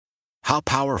How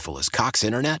powerful is Cox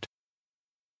Internet?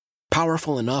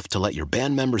 Powerful enough to let your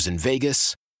band members in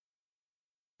Vegas,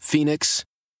 Phoenix,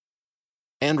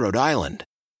 and Rhode Island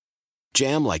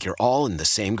jam like you're all in the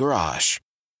same garage.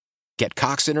 Get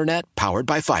Cox Internet powered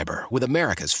by fiber with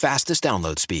America's fastest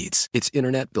download speeds. It's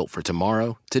internet built for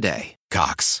tomorrow, today.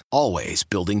 Cox, always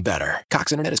building better.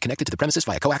 Cox Internet is connected to the premises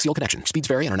via coaxial connection. Speeds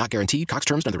vary and are not guaranteed. Cox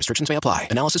terms and other restrictions may apply.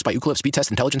 Analysis by Ookla Speed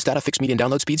Test Intelligence Data. Fixed median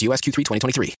download speeds. US Q3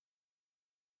 2023.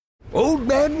 Old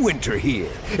Man Winter here.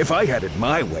 If I had it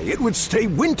my way, it would stay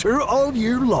winter all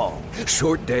year long.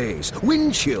 Short days,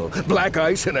 wind chill, black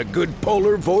ice, and a good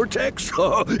polar vortex.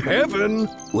 Oh, heaven!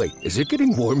 Wait, is it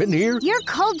getting warm in here? Your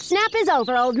cold snap is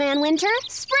over, Old Man Winter.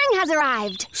 Spring has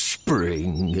arrived.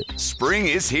 Spring. Spring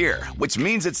is here, which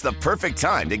means it's the perfect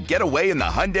time to get away in the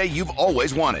Hyundai you've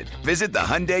always wanted. Visit the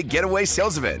Hyundai Getaway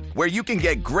Sales Event, where you can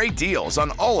get great deals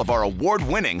on all of our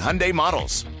award-winning Hyundai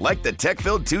models, like the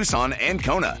tech-filled Tucson and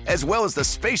Kona, as well as the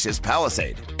spacious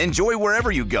Palisade. Enjoy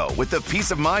wherever you go with the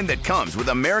peace of mind that comes with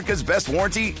America's best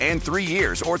warranty and 3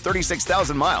 years or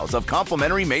 36,000 miles of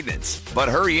complimentary maintenance. But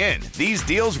hurry in, these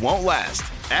deals won't last.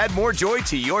 Add more joy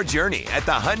to your journey at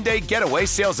the Hyundai Getaway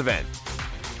Sales Event.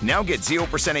 Now get 0%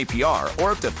 APR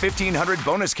or up to $1,500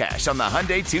 bonus cash on the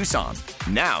Hyundai Tucson.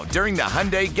 Now, during the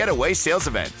Hyundai Getaway Sales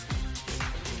Event.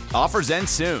 Offers end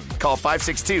soon. Call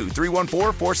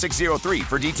 562-314-4603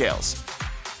 for details.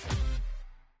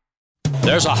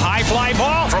 There's a high fly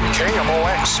ball from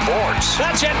KMOX Sports.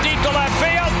 That's hit deep to left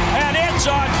field, and it's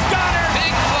a gunner.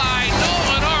 Big fly,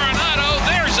 Nolan Arenado.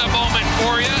 There's a moment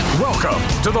for you. Welcome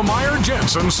to the Meyer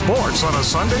Jensen Sports on a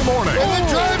Sunday morning. And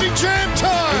the driving jam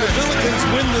time. And the Billikens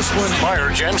win this one. Meyer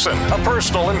Jensen, a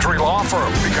personal injury law firm,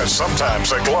 because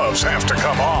sometimes the gloves have to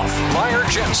come off.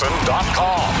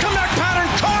 MeyerJensen.com. Comeback pattern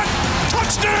caught.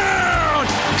 Touchdown,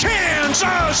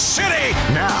 Kansas City.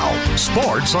 Now,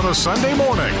 sports on a Sunday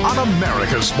morning on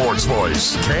America's Sports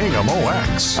Voice,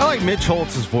 KMOX. I like Mitch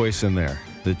Holtz's voice in there.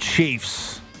 The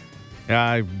Chiefs.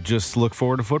 I just look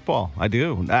forward to football. I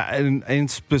do.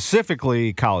 And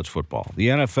specifically college football. The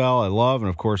NFL I love, and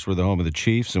of course we're the home of the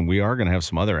Chiefs, and we are going to have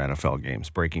some other NFL games.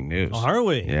 Breaking news. Oh, are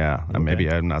we? Yeah. Okay. Maybe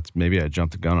I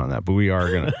jumped the gun on that, but we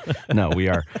are going to. No, we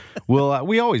are. Well,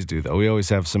 we always do, though. We always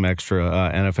have some extra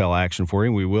NFL action for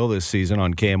you, and we will this season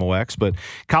on KMOX. But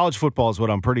college football is what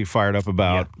I'm pretty fired up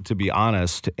about, to be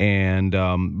honest. And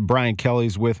Brian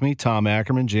Kelly's with me, Tom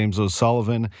Ackerman, James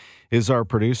O'Sullivan is our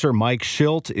producer. Mike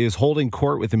Schilt is holding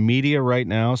court with the media right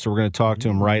now, so we're going to talk to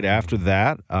him right after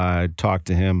that. I talked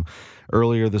to him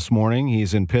earlier this morning.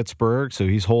 He's in Pittsburgh, so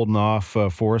he's holding off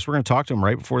for us. We're going to talk to him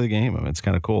right before the game. I mean, it's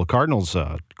kind of cool. The Cardinals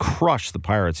crushed the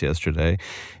Pirates yesterday.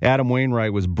 Adam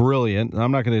Wainwright was brilliant.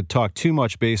 I'm not going to talk too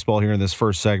much baseball here in this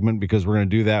first segment because we're going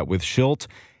to do that with Schilt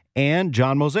and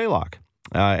John Mozeliak.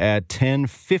 At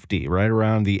 10:50, right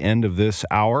around the end of this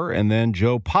hour. And then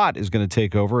Joe Pott is going to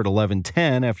take over at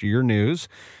 11:10 after your news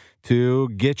to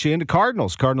get you into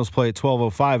Cardinals. Cardinals play at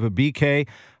 12:05. But BK,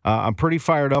 I'm pretty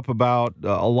fired up about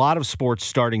a lot of sports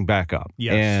starting back up.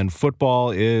 Yes. And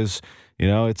football is,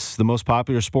 it's the most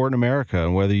popular sport in America.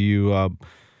 And whether you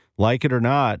like it or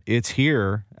not, it's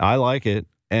here. I like it.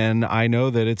 And I know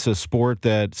that it's a sport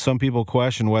that some people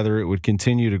question whether it would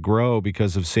continue to grow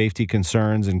because of safety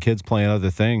concerns and kids playing other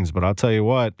things. But I'll tell you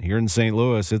what, here in St.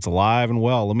 Louis, it's alive and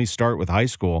well. Let me start with high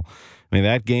school. I mean,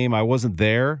 that game, I wasn't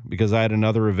there because I had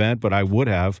another event, but I would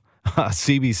have.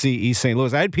 CBC East St.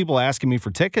 Louis. I had people asking me for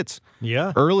tickets.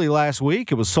 Yeah. Early last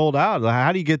week, it was sold out.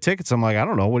 How do you get tickets? I'm like, I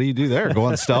don't know. What do you do there? Go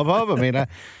on StubHub? I mean,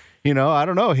 I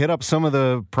don't know, hit up some of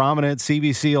the prominent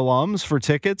CBC alums for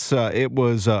tickets. It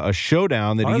was a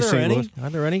showdown that East St. Louis. Are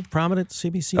there any prominent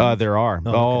CBC? There are.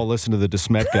 Okay. Listen to the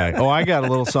DeSmet guy. I got a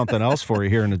little something else for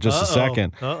you here in just a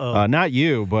second. Not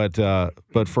you, but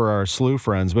for our SLU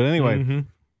friends. But anyway,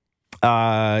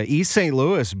 East St.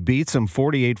 Louis beats them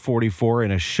 48-44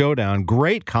 in a showdown.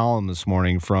 Great column this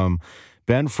morning from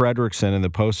Ben Frederickson in the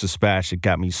Post-Dispatch. It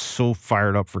got me so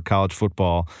fired up for college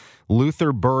football.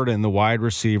 Luther Burden, the wide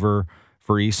receiver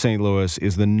for East St. Louis,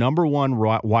 is the number one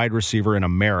wide receiver in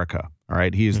America. All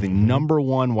right, he is the number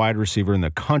one wide receiver in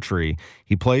the country.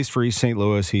 He plays for East St.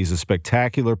 Louis. He's a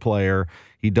spectacular player.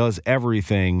 He does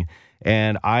everything.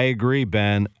 And I agree,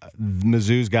 Ben,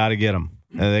 Mizzou's got to get him.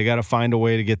 They got to find a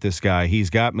way to get this guy. He's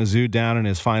got Mizzou down in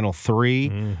his final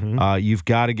three. You've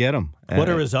got to get him. What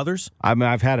are his others? I mean,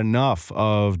 I've had enough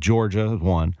of Georgia,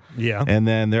 one. Yeah. And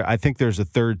then I think there's a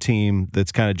third team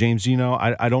that's kind of, James,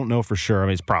 I don't know for sure. I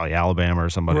mean, it's probably Alabama or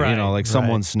somebody,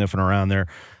 someone's sniffing around there.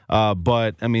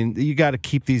 But, I mean, you got to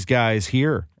keep these guys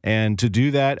here. And to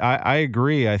do that, I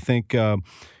agree. I think,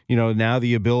 now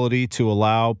the ability to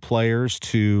allow players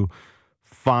to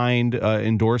find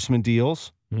endorsement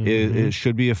deals it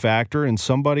should be a factor. And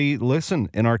somebody, listen,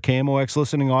 in our KMOX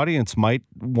listening audience might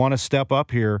want to step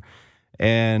up here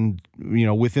and,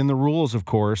 within the rules, of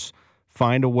course,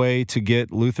 find a way to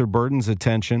get Luther Burden's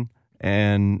attention.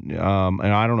 And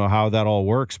I don't know how that all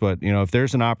works, but, if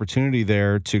there's an opportunity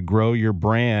there to grow your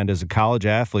brand as a college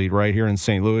athlete right here in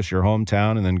St. Louis, your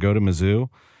hometown, and then go to Mizzou,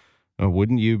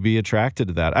 wouldn't you be attracted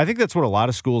to that? I think that's what a lot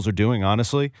of schools are doing,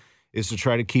 honestly, is to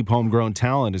try to keep homegrown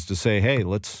talent, is to say, hey,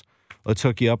 let's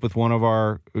hook you up with one of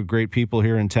our great people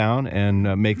here in town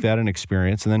and make that an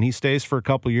experience. And then he stays for a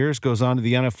couple of years, goes on to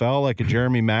the NFL like a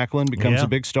Jeremy Maclin, becomes a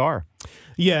big star.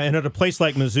 Yeah, and at a place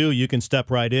like Mizzou, you can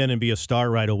step right in and be a star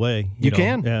right away. You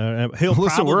can. He'll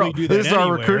probably do that This is anywhere.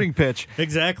 Our recruiting pitch.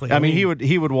 Exactly. I mean,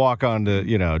 he would walk on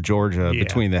to Georgia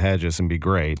between the hedges and be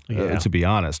great, to be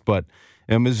honest. But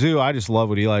in Mizzou, I just love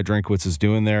what Eli Drinkwitz is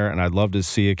doing there, and I'd love to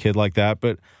see a kid like that.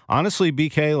 But honestly,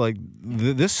 BK, like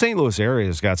this St. Louis area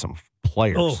has got some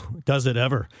players. Oh, does it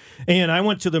ever? And I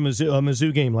went to the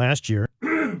Mizzou game last year.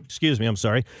 Excuse me, I'm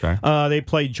sorry. They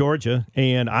played Georgia,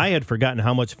 and I had forgotten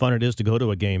how much fun it is to go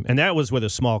to a game. And that was with a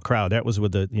small crowd. That was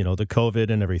with the COVID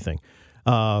and everything.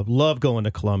 Love going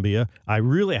to Columbia. I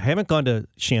haven't gone to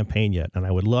Champaign yet, and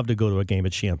I would love to go to a game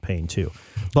at Champaign too.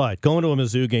 But going to a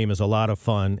Mizzou game is a lot of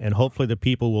fun, and hopefully the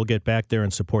people will get back there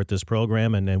and support this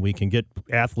program, and then we can get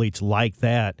athletes like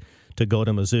that to go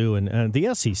to Mizzou. And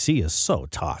the SEC is so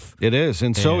tough. It is,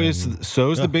 and so is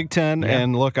the Big Ten. Yeah.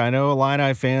 And look, I know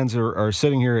Illini fans are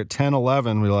sitting here at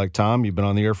 10-11. We're like, Tom, you've been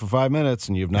on the air for 5 minutes,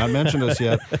 and you've not mentioned us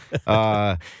yet.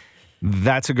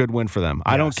 That's a good win for them.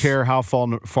 Yes. I don't care how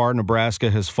far Nebraska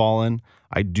has fallen.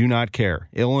 I do not care.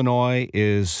 Illinois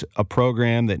is a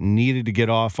program that needed to get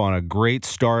off on a great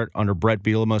start under Brett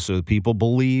Bielema, so that people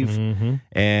believe,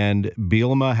 and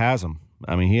Bielema has them.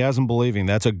 I mean, he has them believing.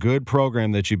 That's a good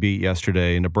program that you beat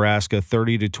yesterday. Nebraska,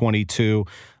 30-22.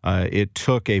 It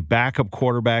took a backup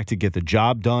quarterback to get the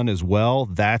job done as well.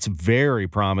 That's very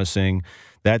promising.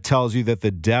 That tells you that the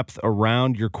depth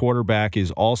around your quarterback is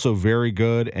also very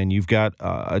good, and you've got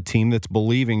a team that's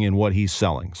believing in what he's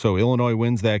selling. So Illinois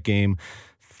wins that game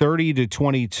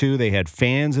 30-22. They had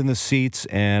fans in the seats,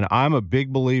 and I'm a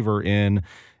big believer in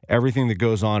everything that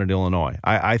goes on at Illinois.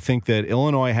 I think that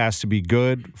Illinois has to be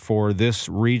good for this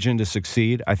region to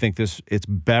succeed. I think it's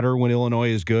better when Illinois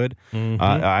is good.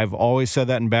 I've always said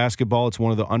that in basketball. It's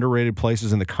one of the underrated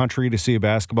places in the country to see a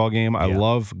basketball game. I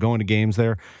love going to games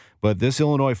there. But this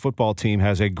Illinois football team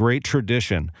has a great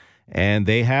tradition, and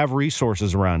they have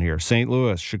resources around here. St.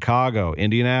 Louis, Chicago,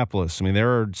 Indianapolis. I mean,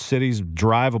 there are cities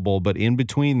drivable, but in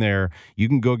between there, you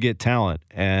can go get talent,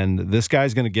 and this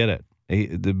guy's going to get it.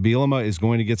 The Bielema is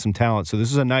going to get some talent, so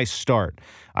this is a nice start.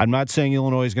 I'm not saying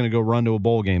Illinois is going to go run to a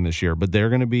bowl game this year, but they're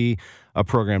going to be a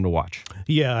program to watch.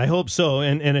 Yeah, I hope so.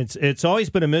 And it's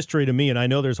always been a mystery to me, and I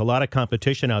know there's a lot of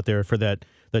competition out there for the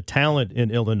talent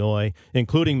in Illinois,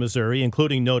 including Missouri,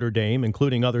 including Notre Dame,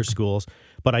 including other schools.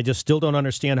 But I just still don't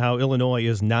understand how Illinois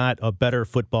is not a better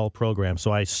football program.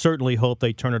 So I certainly hope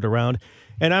they turn it around.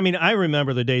 And, I mean, I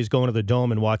remember the days going to the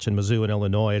Dome and watching Mizzou in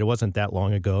Illinois. It wasn't that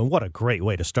long ago. And what a great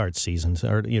way to start seasons,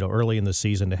 or early in the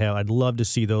season to have. I'd love to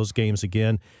see those games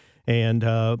again. And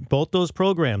both those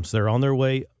programs, they're on their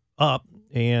way up.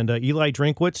 And Eli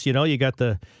Drinkwitz, you got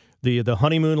the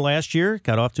honeymoon last year,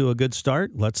 got off to a good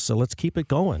start. Let's keep it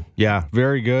going. Yeah,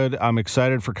 very good. I'm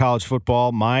excited for college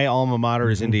football. My alma mater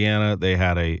is Indiana. They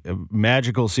had a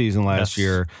magical season last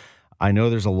year. I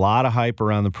know there's a lot of hype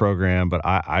around the program, but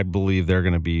I believe they're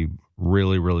going to be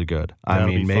really, really good. That'll I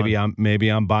mean,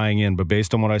 maybe I'm buying in, but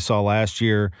based on what I saw last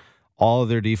year, all of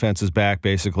their defense is back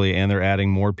basically, and they're adding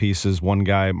more pieces. One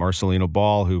guy, Marcelino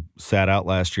Ball, who sat out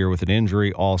last year with an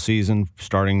injury all season,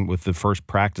 starting with the first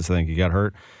practice, I think he got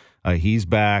hurt. He's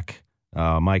back.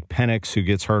 Mike Penix, who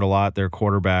gets hurt a lot, their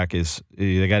quarterback,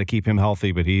 they got to keep him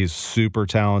healthy, but he's super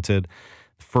talented.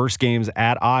 First game's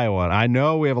at Iowa. And I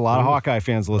know we have a lot of Hawkeye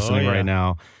fans listening right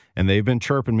now, and they've been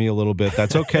chirping me a little bit.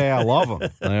 That's okay. I love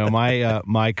them.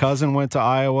 My cousin went to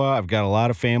Iowa. I've got a lot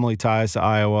of family ties to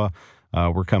Iowa.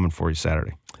 We're coming for you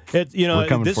Saturday. This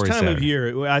time of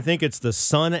year, I think it's the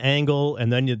sun angle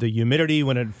and then the humidity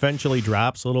when it eventually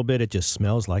drops a little bit. It just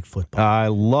smells like football. I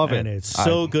love it. And it's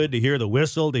so good to hear the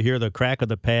whistle, to hear the crack of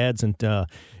the pads. And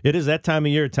it is that time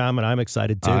of year, Tom, and I'm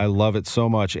excited too. I love it so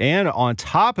much. And on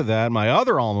top of that, my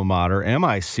other alma mater,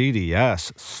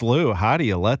 MICDS, SLU, how do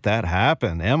you let that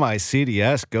happen?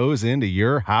 MICDS goes into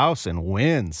your house and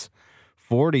wins.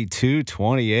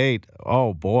 42-28.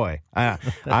 Oh, boy.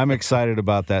 I'm excited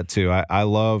about that, too. I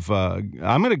love I'm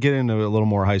going to get into a little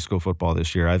more high school football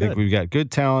this year. I think we've got good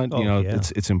talent.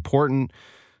 It's important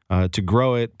to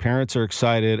grow it. Parents are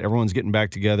excited. Everyone's getting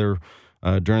back together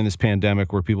during this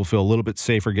pandemic where people feel a little bit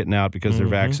safer getting out because they're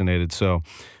vaccinated. So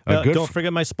don't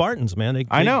forget my Spartans, man.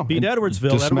 I know. Beat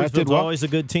Edwardsville. Edwardsville's always a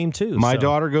good team, too. My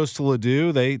daughter goes to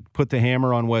Ladue. They put the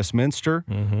hammer on Westminster.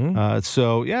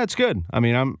 So, yeah, it's good. I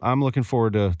mean, I'm looking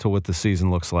forward to what the season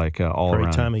looks like all around.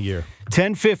 Great time of year.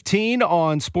 10:15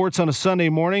 on Sports on a Sunday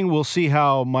morning. We'll see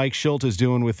how Mike Schilt is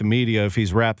doing with the media, if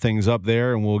he's wrapped things up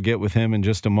there, and we'll get with him in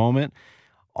just a moment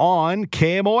on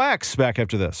KMOX. Back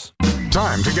after this.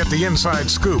 Time to get the inside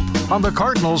scoop on the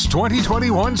Cardinals'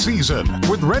 2021 season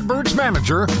with Redbirds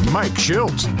manager Mike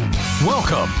Schilt.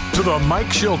 Welcome to the Mike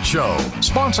Schilt Show,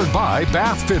 sponsored by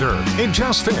Bath Fitter. It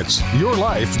just fits your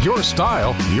life, your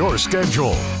style, your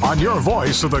schedule. On your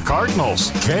voice of the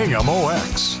Cardinals,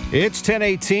 KMOX. It's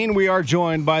 10:18. We are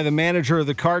joined by the manager of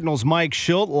the Cardinals, Mike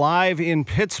Schilt, live in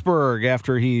Pittsburgh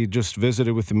after he just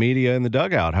visited with the media in the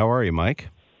dugout. How are you, Mike?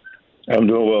 I'm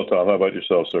doing well, Tom. How about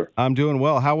yourself, sir? I'm doing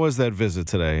well. How was that visit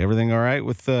today? Everything all right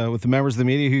with the members of the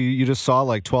media who you just saw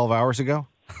like 12 hours ago?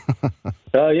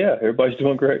 Yeah, everybody's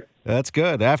doing great. That's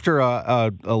good. After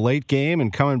a late game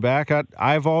and coming back,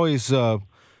 I've always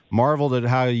marveled at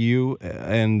how you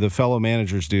and the fellow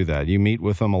managers do that. You meet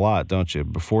with them a lot, don't you?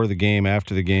 Before the game,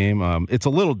 after the game. It's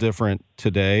a little different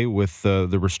today with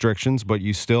the restrictions, but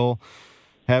you still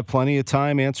have plenty of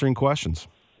time answering questions.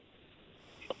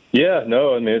 Yeah,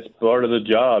 no, I mean, it's part of the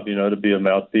job, to be a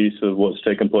mouthpiece of what's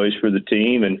taking place for the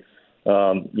team. And,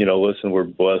 listen, we're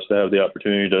blessed to have the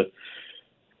opportunity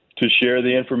to share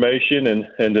the information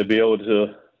and to be able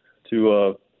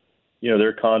to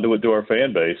their conduit to our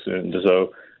fan base. And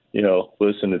so,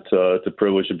 listen, it's a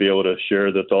privilege to be able to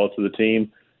share the thoughts of the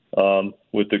team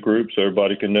with the group so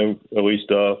everybody can know at least,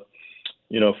 for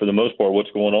the most part,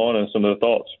 what's going on and some of the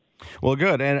thoughts. Well,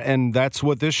 good, and that's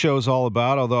what this show is all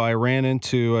about, although I ran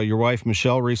into your wife,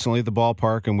 Michelle, recently at the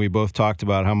ballpark, and we both talked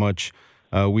about how much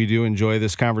we do enjoy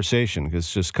this conversation because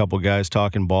it's just a couple guys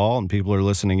talking ball and people are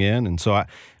listening in. And so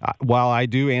while I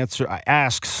do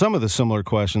ask some of the similar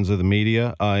questions of the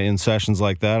media in sessions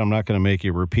like that, I'm not going to make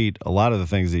you repeat a lot of the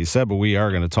things that you said, but we are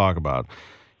going to talk about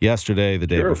yesterday, the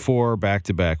day before,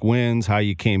 back-to-back wins, how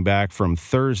you came back from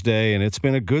Thursday, and it's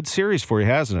been a good series for you,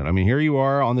 hasn't it? I mean, here you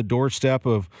are on the doorstep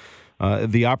of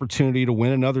the opportunity to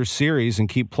win another series and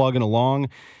keep plugging along.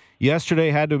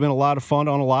 Yesterday had to have been a lot of fun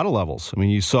on a lot of levels. I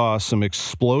mean, you saw some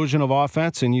explosion of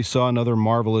offense, and you saw another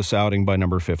marvelous outing by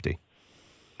number 50.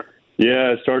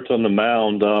 Yeah, it starts on the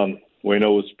mound.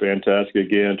 Waino was fantastic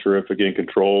again, terrific in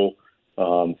control,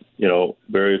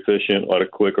 very efficient, a lot of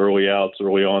quick early outs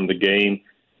early on in the game.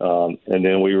 And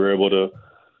then we were able to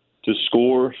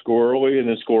score early and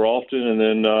then score often and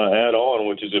then add on,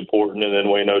 which is important. And then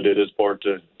Waino did his part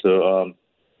to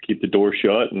keep the door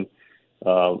shut and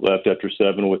left after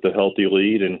 7 with a healthy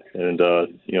lead. And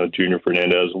Junior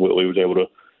Fernandez Whitley was able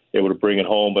to bring it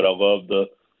home. But I love the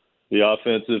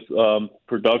offensive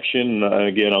production.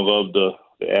 Again, I love the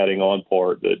adding on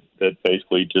part that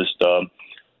basically just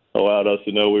allowed us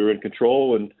to know we were in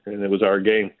control and it was our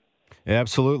game.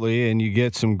 Absolutely, and you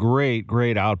get some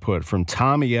great output from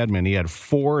Tommy Edman. He had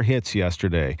 4 hits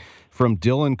yesterday. From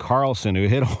Dylan Carlson, who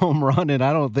hit a home run, and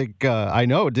I don't think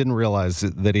didn't realize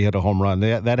that he hit a home run.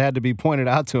 That had to be pointed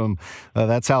out to him.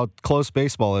 That's how close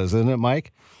baseball is, isn't it,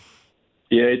 Mike?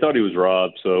 Yeah, he thought he was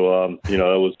robbed. So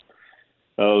that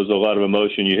was a lot of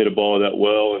emotion. You hit a ball that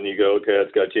well, and you go, okay,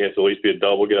 it's got a chance to at least be a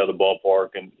double, get out of the ballpark,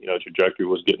 and trajectory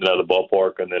was getting out of the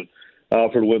ballpark, and then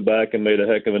Alfred went back and made a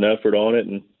heck of an effort on it,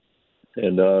 and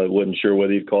wasn't sure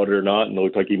whether he'd caught it or not, and it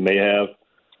looked like he may have.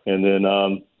 And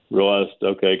then realized,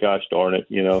 okay, gosh darn it,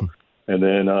 And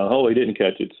then, he didn't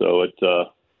catch it. So it's,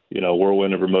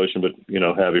 whirlwind of emotion, but,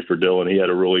 happy for Dylan. He had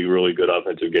a really, really good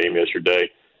offensive game yesterday.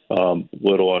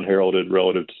 Little unheralded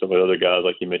relative to some of the other guys,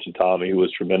 like you mentioned, Tommy, who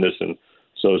was tremendous, and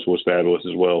Sosa was fabulous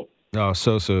as well. Oh,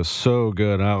 Sosa is so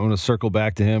good. I'm going to circle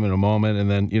back to him in a moment. And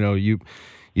then,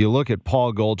 you look at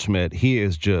Paul Goldschmidt, he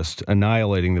is just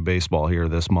annihilating the baseball here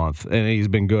this month. And he's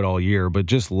been good all year, but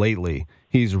just lately,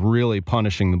 he's really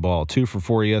punishing the ball. 2 for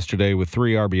 4 yesterday with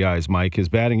 3 RBIs, Mike. His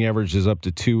batting average is up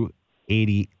to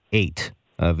 .288.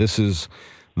 This is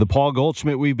the Paul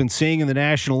Goldschmidt we've been seeing in the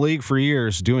National League for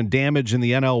years, doing damage in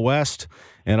the NL West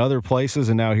and other places,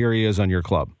 and now here he is on your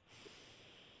club.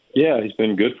 Yeah, he's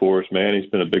been good for us, man. He's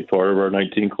been a big part of our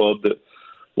 19 club that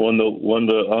won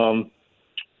the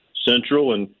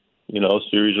Central and,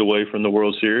 series away from the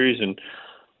World Series, and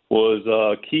was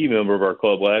a key member of our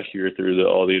club last year through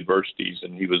all the adversities,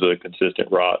 and he was a consistent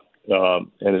rock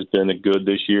and has been good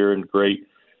this year and great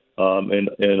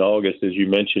in August, as you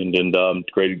mentioned, and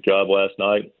great job last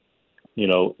night.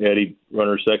 Eddie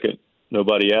runner second,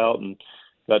 nobody out, and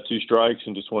got 2 strikes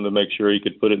and just wanted to make sure he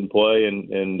could put it in play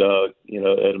and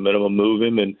at a minimum move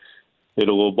him and hit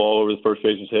a little ball over the first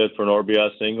baseman's head for an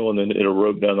RBI single, and then hit a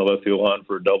rope down the left field line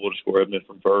for a double to score Edman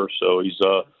from first. So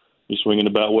he's swinging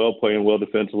the bat well, playing well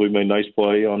defensively, made a nice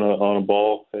play on a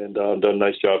ball, and done a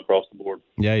nice job across the board.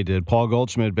 Yeah, he did. Paul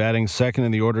Goldschmidt batting second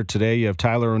in the order today. You have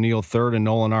Tyler O'Neill third and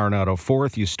Nolan Arenado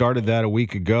fourth. You started that a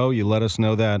week ago. You let us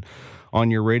know that on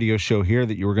your radio show here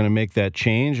that you were going to make that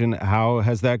change. And how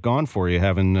has that gone for you,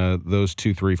 having those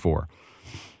 2, 3, 4?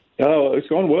 Oh, it's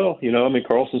going well.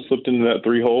 Carlson slipped into that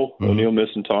 3-hole. Mm-hmm. O'Neill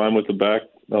missing time with the back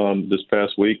this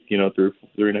past week, through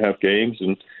 3.5 games.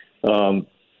 And,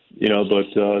 but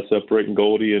separating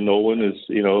Goldie and Nolan is,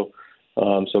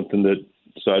 something that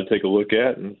decided to take a look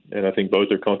at. And I think both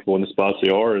are comfortable in the spots they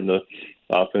are. And the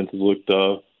offense has looked,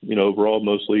 overall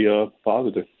mostly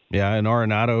positive. Yeah, and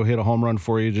Arenado hit a home run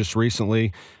for you just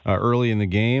recently, early in the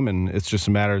game, and it's just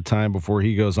a matter of time before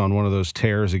he goes on one of those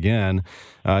tears again.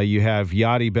 You have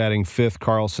Yadi batting fifth,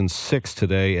 Carlson sixth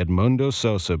today, Edmundo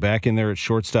Sosa back in there at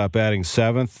shortstop batting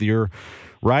seventh. You're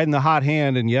riding the hot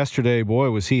hand, and yesterday,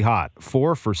 boy, was he hot.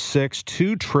 4 for 6,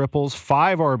 2 triples,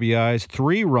 5 RBIs,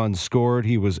 3 runs scored.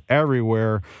 He was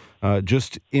everywhere.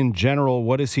 Just in general,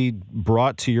 what has he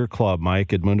brought to your club, Mike,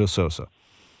 Edmundo Sosa?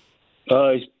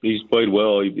 He's played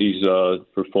well. He's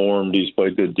performed. He's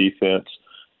played good defense.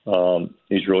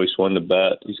 He's really swung the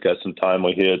bat. He's got some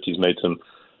timely hits. He's made some,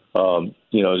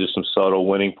 just some subtle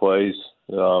winning plays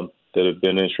that have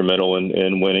been instrumental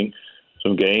in winning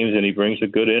some games. And he brings a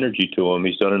good energy to him.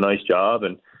 He's done a nice job.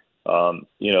 And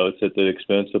it's at the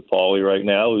expense of Paulie right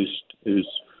now, who's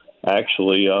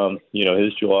actually,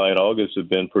 his July and August have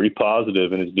been pretty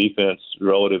positive, and his defense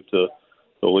relative to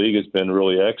the league has been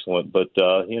really excellent. But,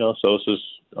 Sosa's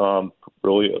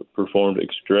really performed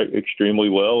extremely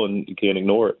well, and you can't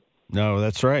ignore it. No,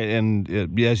 that's right.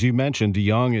 And as you mentioned,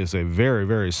 DeYoung is a very,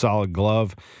 very solid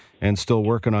glove and still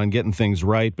working on getting things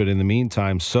right. But in the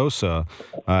meantime, Sosa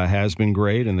has been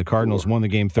great, and the Cardinals won the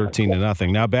game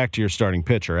 13-0. Now back to your starting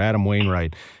pitcher, Adam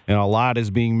Wainwright. And a lot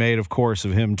is being made, of course,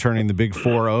 of him turning the big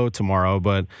 4-0 tomorrow.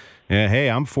 But, hey,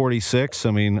 I'm 46.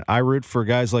 I mean, I root for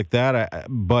guys like that.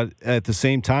 But at the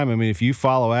same time, I mean, if you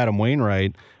follow Adam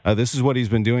Wainwright, this is what he's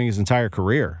been doing his entire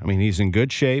career. I mean, he's in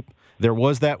good shape. There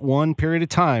was that one period of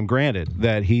time, granted,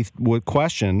 that he would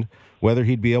question whether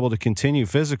he'd be able to continue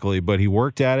physically, but he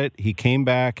worked at it. He came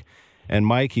back, and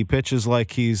Mike, he pitches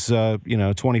like he's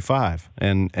 25,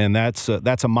 and that's a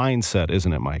mindset,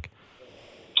 isn't it, Mike?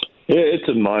 Yeah, it's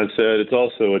a mindset. It's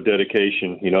also a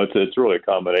dedication. It's really a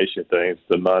combination of things.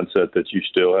 The mindset that you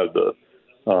still have the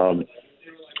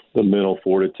mental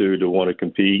fortitude to want to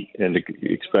compete and to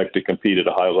expect to compete at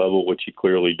a high level, which he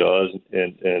clearly does,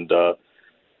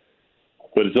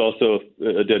 but it's also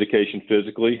a dedication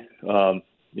physically.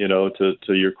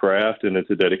 To your craft, and it's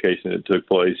a dedication that took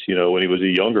place, when he was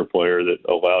a younger player that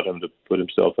allowed him to put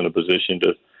himself in a position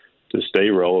to stay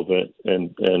relevant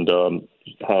and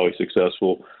highly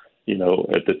successful,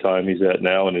 at the time he's at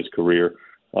now in his career.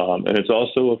 And it's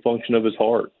also a function of his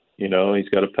heart. He's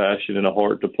got a passion and a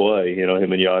heart to play. Him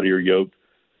and Yadi are yoked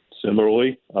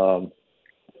similarly.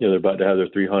 They're about to have their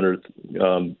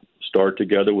 300th start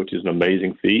together, which is an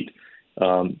amazing feat.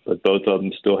 But both of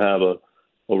them still have a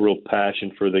real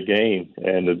passion for the game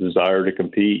and a desire to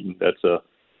compete. And that's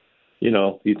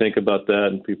you think about that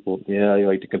and people, you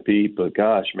like to compete, but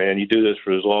gosh, man, you do this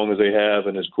for as long as they have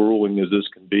and as grueling as this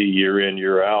can be year in,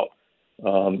 year out.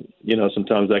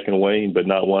 Sometimes that can wane, but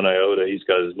not one iota. He's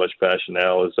got as much passion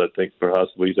now as I think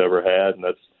possibly he's ever had. And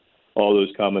that's all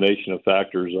those combination of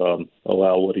factors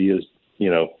allow what he is,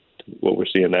 what we're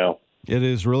seeing now. It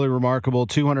is really remarkable.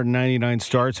 299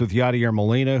 starts with Yadier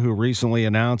Molina, who recently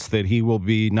announced that he will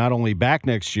be not only back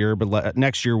next year, but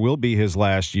next year will be his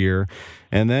last year.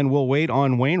 And then we'll wait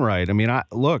on Wainwright. I mean,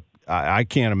 I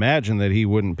can't imagine that he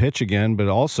wouldn't pitch again, but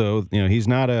also, he's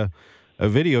not a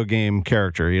video game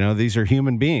character. These are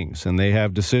human beings, and they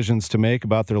have decisions to make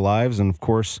about their lives. And, of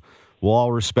course, we'll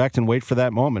all respect and wait for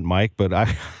that moment, Mike. But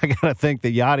I got to think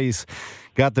that Yadi's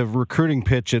got the recruiting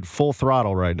pitch at full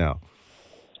throttle right now.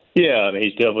 Yeah, I mean,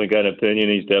 he's definitely got an opinion.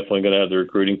 He's definitely going to have the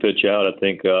recruiting pitch out. I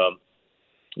think,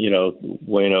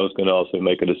 Waino's going to also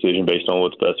make a decision based on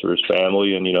what's best for his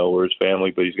family, and, we're his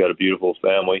family, but he's got a beautiful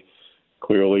family,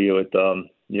 clearly, with, that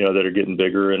are getting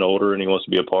bigger and older, and he wants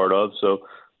to be a part of. So,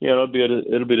 it'll be a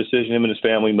decision him and his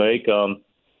family make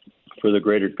for the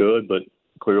greater good, but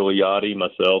clearly Yadi,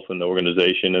 myself, and the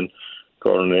organization and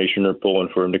Cardinal Nation are pulling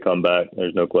for him to come back.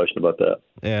 There's no question about that.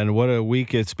 And what a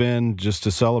week it's been just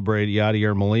to celebrate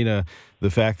Yadier Molina,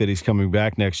 the fact that he's coming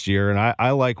back next year. And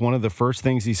I like one of the first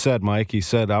things he said, Mike. He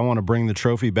said, I want to bring the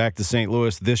trophy back to St.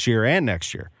 Louis this year and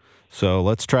next year. So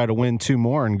let's try to win 2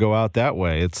 more and go out that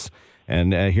way.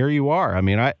 Here you are. I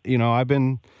mean, I've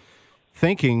been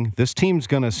thinking this team's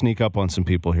going to sneak up on some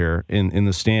people here in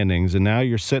the standings, and now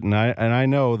you're sitting. I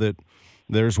know that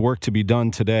there's work to be done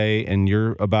today, and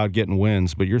you're about getting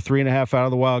wins, but you're 3.5 out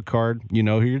of the wild card. You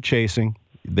know who you're chasing.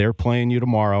 They're playing you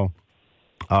tomorrow.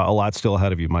 A lot still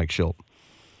ahead of you, Mike Shildt.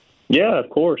 Yeah, of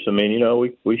course. I mean,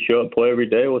 we show up, play every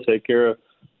day. We'll take care of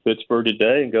Pittsburgh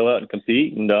today and go out and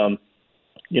compete. And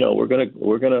we're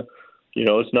gonna.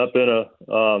 It's not been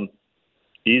a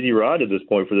easy ride at this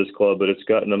point for this club, but it's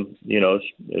gotten them.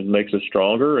 It makes us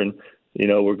stronger, and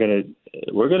we're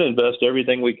gonna invest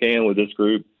everything we can with this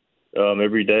group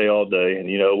every day, all day. And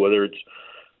whether it's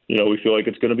we feel like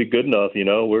it's going to be good enough.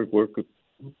 We're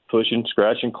pushing,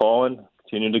 scratching, clawing,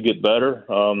 continuing to get better.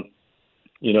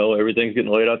 Everything's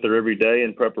getting laid out there every day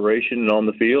in preparation and on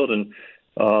the field, and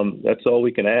that's all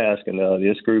we can ask. And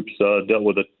this group's dealt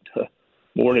with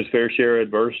more than its fair share of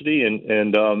adversity,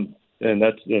 and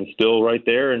that's still right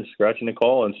there and scratching and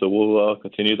clawing. So we'll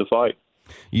continue the fight.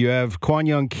 You have Kwon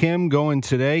Young Kim going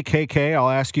today. KK, I'll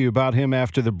ask you about him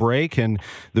after the break. And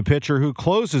the pitcher who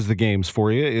closes the games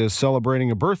for you is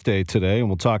celebrating a birthday today, and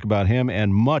we'll talk about him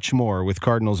and much more with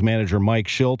Cardinals manager Mike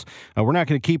Shildt. We're not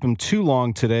going to keep him too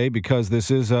long today because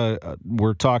this is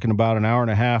we're talking about an hour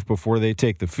and a half before they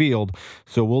take the field.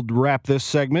 So we'll wrap this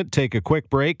segment, take a quick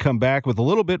break, come back with a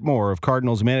little bit more of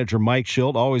Cardinals manager Mike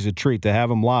Shildt. Always a treat to have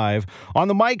him live on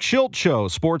the Mike Shildt Show,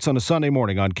 sports on a Sunday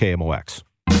morning on KMOX.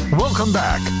 Welcome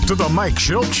back to the Mike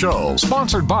Shildt Show,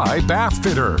 sponsored by Bath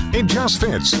Fitter. It just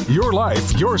fits your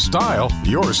life, your style,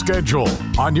 your schedule.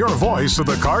 On your voice of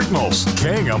the Cardinals,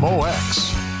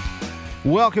 KMOX.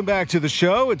 Welcome back to the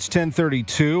show. It's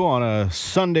 10:32 on a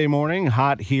Sunday morning,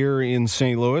 hot here in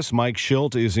St. Louis. Mike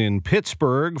Shildt is in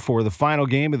Pittsburgh for the final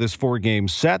game of this 4-game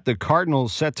set. The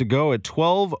Cardinals set to go at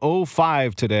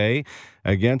 12:05 today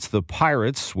against the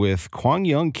Pirates with Kwon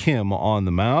Young Kim on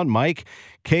the mound. Mike,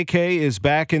 KK is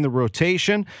back in the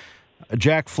rotation.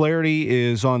 Jack Flaherty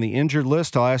is on the injured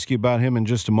list. I'll ask you about him in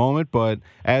just a moment. But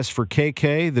as for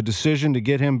KK, the decision to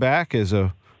get him back as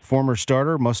a former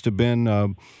starter must have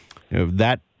been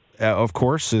that, of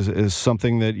course, is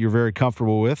something that you're very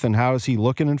comfortable with. And how is he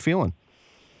looking and feeling?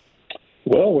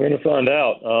 Well, we're going to find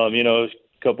out. A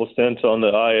couple stints on the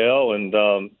IL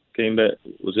and came back,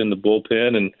 was in the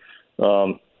bullpen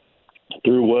and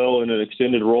threw well in an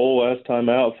extended role last time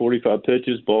out, 45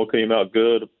 pitches. Ball came out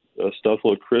good. Stuff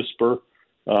looked crisper.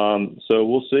 So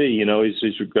we'll see.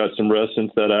 He's got some rest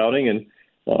since that outing, and,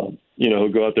 he'll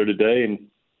go out there today, and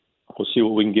we'll see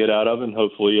what we can get out of him.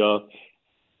 Hopefully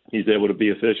he's able to be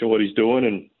efficient what he's doing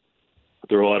and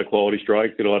throw a lot of quality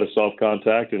strikes, get a lot of soft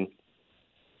contact, and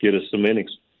get us some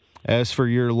innings. As for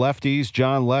your lefties,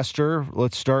 John Lester,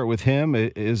 let's start with him.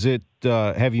 Is it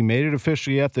have you made it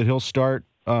official yet that he'll start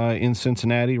in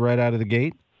Cincinnati right out of the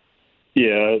gate?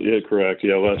 Yeah, correct.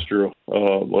 Yeah, Lester,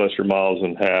 Miles,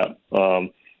 and Happ.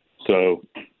 So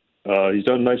he's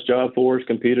done a nice job for us,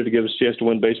 competed to give us a chance to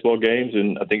win baseball games,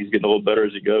 and I think he's getting a little better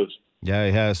as he goes. Yeah,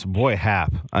 he has. Boy,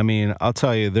 Happ. I mean, I'll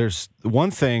tell you, there's one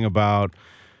thing about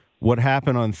what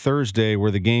happened on Thursday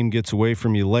where the game gets away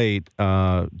from you late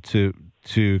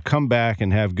to come back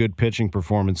and have good pitching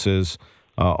performances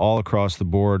all across the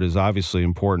board is obviously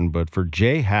important. But for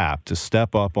Jay Happ to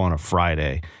step up on a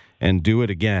Friday and do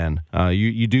it again,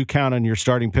 you do count on your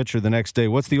starting pitcher the next day.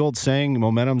 What's the old saying?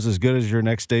 Momentum's as good as your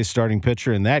next day's starting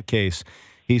pitcher. In that case,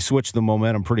 he switched the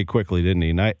momentum pretty quickly, didn't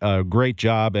he? Great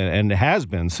job, and has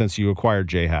been since you acquired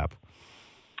Jay Happ.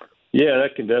 Yeah,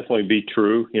 that can definitely be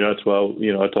true. That's why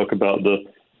I talk about the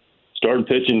starting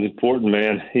pitching is important,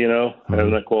 man.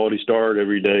 Having that quality start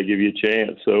every day, give you a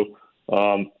chance. So,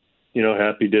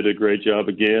 Happy did a great job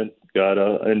again. Got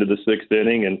into the 6th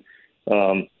inning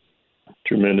and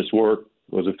tremendous work.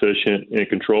 Was efficient, in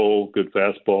control, good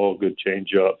fastball, good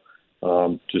changeup.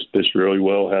 Just pitched really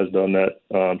well. Has done that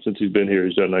since he's been here.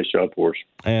 He's done a nice job for us.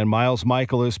 And Miles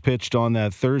Michaelis pitched on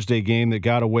that Thursday game that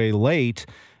got away late.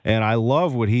 And I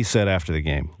love what he said after the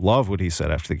game.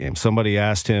 Somebody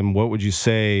asked him, what would you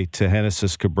say to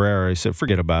Genesis Cabrera? He said,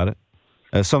 forget about it.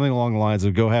 Something along the lines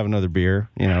of go have another beer,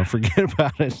 forget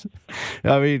about it.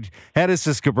 I mean,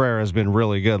 Genesis Cabrera has been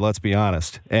really good, let's be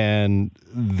honest. And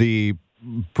the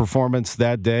performance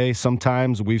that day,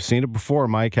 sometimes we've seen it before,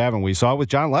 Mike, haven't we? Saw it with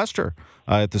John Lester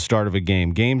at the start of a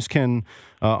game. Games can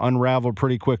unravel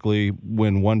pretty quickly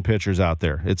when one pitcher's out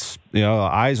there. It's,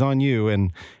 eyes on you,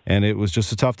 and it was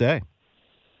just a tough day.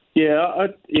 Yeah, I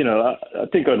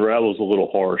think unravel's a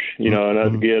little harsh, and I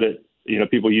get it.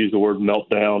 People use the word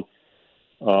meltdown.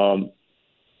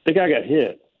 The guy got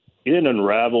hit. He didn't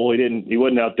unravel. He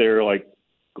wasn't out there like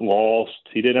lost.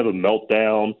 He didn't have a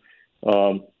meltdown.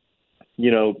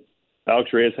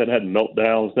 Alex Reyes hadn't had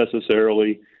meltdowns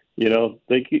necessarily. He got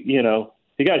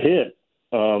hit.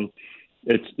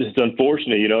 It's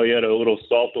unfortunate. He had a little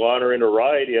soft liner into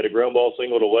right. He had a ground ball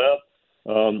single to left.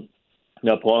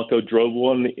 Now Polanco drove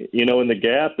one, in the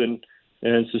gap, and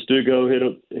Sestugo hit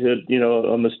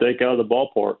a mistake out of the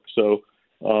ballpark. So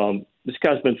this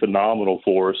guy's been phenomenal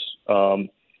for us.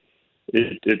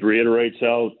 It reiterates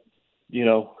how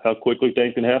quickly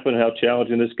things can happen, how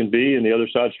challenging this can be, and the other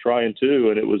side's trying too.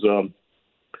 And it was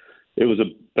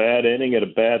a bad inning at a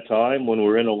bad time when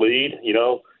we're in a lead.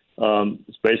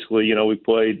 It's basically, we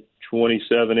played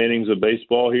 27 innings of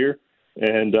baseball here,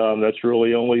 and that's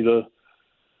really only the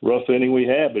rough inning we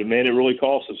had. But, man, it really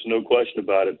cost us, no question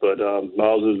about it. But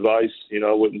Miles' advice,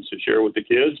 I wouldn't share with the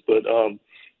kids. But,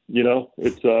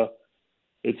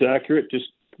 it's accurate. Just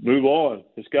move on.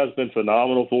 This guy's been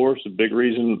phenomenal for us. A big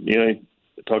reason,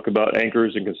 talk about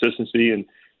anchors and consistency, and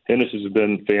Hennessy's has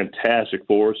been fantastic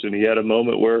for us. And he had a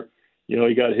moment where,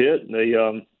 he got hit, and they,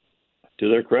 to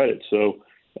their credit. So,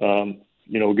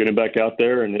 getting back out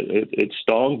there, and it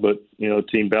stung, but, the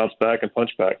team bounced back and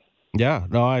punched back. Yeah,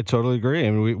 no, I totally agree.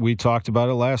 I mean, we talked about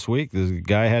it last week. The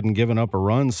guy hadn't given up a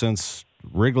run since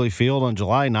Wrigley Field on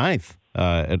July 9th.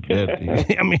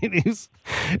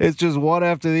 It's just one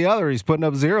after the other. He's putting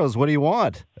up zeros. What do you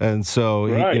want? And so,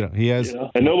 right. he has.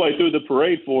 And nobody threw the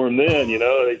parade for him then, and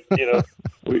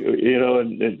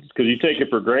because you take it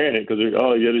for granted because, he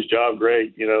did his job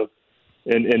great, and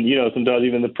sometimes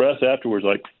even the press afterwards,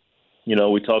 like,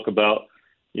 we talk about,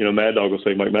 Mad Dog will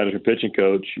say, Mike Manager, pitching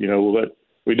coach,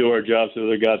 we do our job so the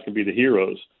other guys can be the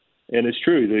heroes. And it's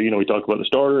true that, we talk about the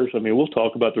starters. I mean, we'll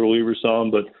talk about the relievers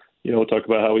some, but, we'll talk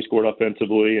about how we scored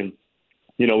offensively. And,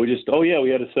 we just, we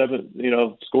had a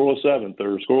scoreless seventh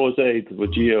or scoreless eighth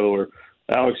with Gio or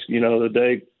Alex, the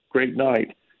day, great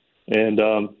night. And,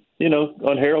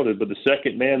 unheralded. But the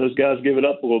second, man, those guys give it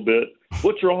up a little bit.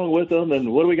 What's wrong with them?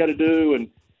 And what do we got to do? And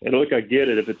look, I get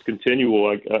it. If it's continual,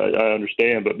 I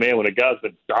understand. But, man, when a guy's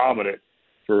been dominant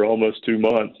for almost 2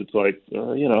 months, it's like,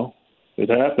 it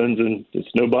happens, and there's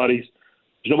nobody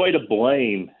to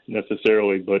blame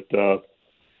necessarily. But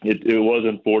it was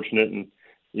unfortunate, and,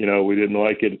 we didn't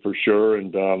like it for sure.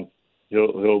 And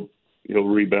he'll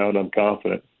rebound, I'm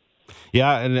confident.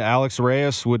 Yeah, and Alex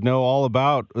Reyes would know all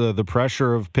about the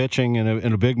pressure of pitching in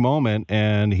a big moment,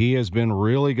 and he has been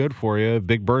really good for you.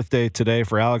 Big birthday today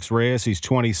for Alex Reyes. He's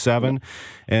 27,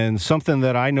 and something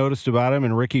that I noticed about him,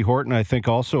 and Ricky Horton, I think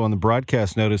also on the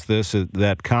broadcast noticed this,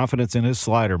 that confidence in his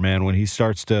slider, man. When he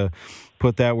starts to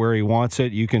put that where he wants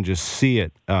it, you can just see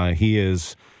it. He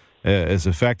is as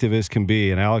effective as can be,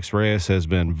 and Alex Reyes has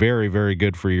been very, very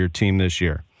good for your team this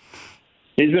year.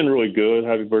 He's been really good.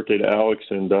 Happy birthday to Alex.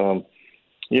 And,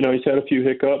 he's had a few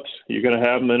hiccups. You're going to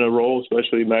have him in a role,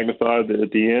 especially magnified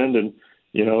at the end. And,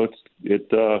 hadn't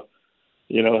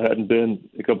been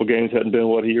 – a couple games hadn't been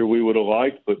what he or we would have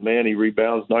liked. But, man, he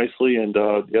rebounds nicely. And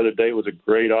the other day was a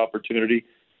great opportunity.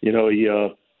 He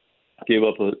gave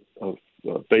up a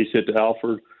base hit to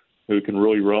Alford, who can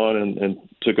really run, and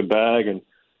took a bag. And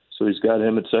so he's got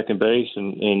him at second base.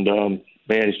 And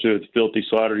man, he stood a filthy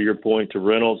slider, to your point, to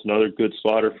Reynolds, another good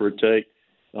slider for a take,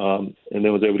 and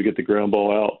then was able to get the ground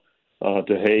ball out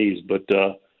to Hayes. But,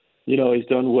 he's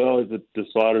done well. The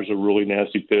slider's a really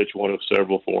nasty pitch, one of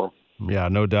several for him. Yeah,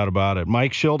 no doubt about it.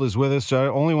 Mike Schilt is with us. I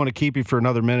only want to keep you for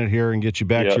another minute here and get you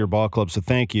back to your ball club, so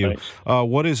thank you.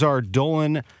 What is our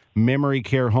Dolan Memory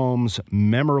Care Homes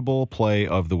memorable play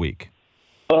of the week?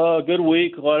 Good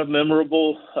week, a lot of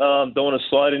memorable. Don't want to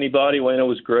slide anybody. Wayno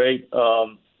was great.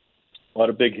 A lot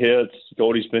of big hits.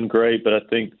 Goldie's been great, but I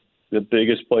think the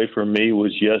biggest play for me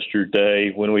was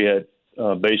yesterday when we had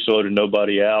base loaded,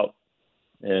 nobody out,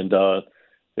 and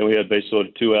then we had base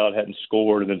loaded, 2 out, hadn't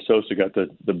scored, and then Sosa got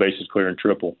the bases clear and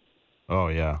triple. Oh,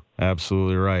 yeah,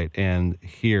 absolutely right. And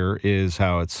here is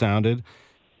how it sounded.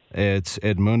 It's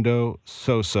Edmundo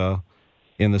Sosa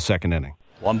in the second inning.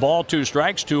 1 ball, 2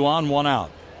 strikes, 2 on, 1 out.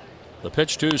 The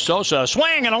pitch to Sosa.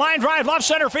 Swing and a line drive left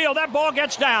center field. That ball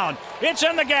gets down. It's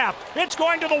in the gap. It's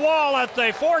going to the wall at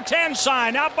the 410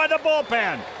 sign out by the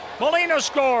bullpen. Molina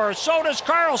scores. So does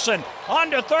Carlson. On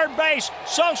to third base.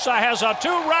 Sosa has a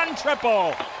 2-run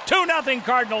triple. 2-0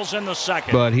 Cardinals in the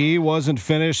second. But he wasn't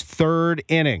finished, third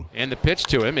inning. And the pitch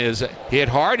to him is hit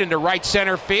hard into right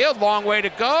center field. Long way to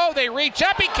go. They reach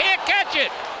up. He can't catch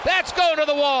it. That's going to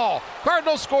the wall.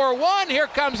 Cardinals score 1. Here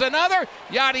comes another.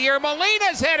 Yadier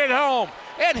Molina's headed home.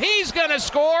 And he's going to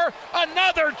score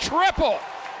another triple.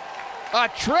 A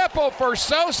triple for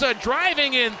Sosa,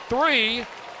 driving in 3.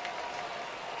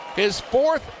 his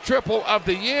 4th triple of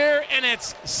the year, and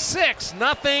it's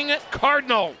 6-0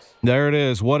 Cardinals. There it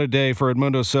is. What a day for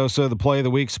Edmundo Sosa. The play of the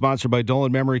week sponsored by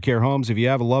Dolan Memory Care Homes. If you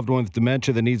have a loved one with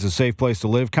dementia that needs a safe place to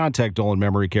live, contact Dolan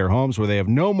Memory Care Homes, where they have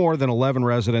no more than 11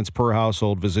 residents per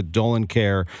household. Visit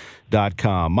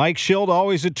dolancare.com. Mike Schilt,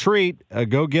 always a treat.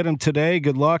 Go get him today.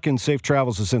 Good luck and safe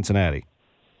travels to Cincinnati.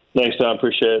 Thanks, Tom.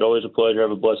 Appreciate it. Always a pleasure.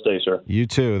 Have a blessed day, sir. You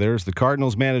too. There's the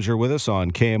Cardinals manager with us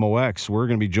on KMOX. We're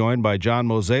going to be joined by John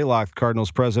Mozeliak,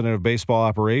 Cardinals president of baseball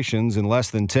operations, in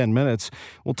less than 10 minutes.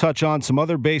 We'll touch on some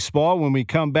other baseball when we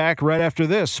come back right after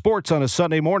this. Sports on a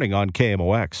Sunday morning on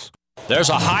KMOX. There's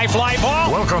a high fly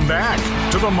ball. Welcome back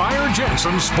to the Meyer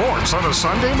Jensen Sports on a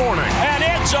Sunday morning. And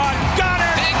it's a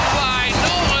gunner. Big fly,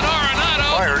 Nolan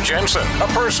Arenado. Meyer Jensen, a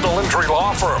personal injury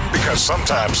law firm, because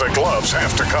sometimes the gloves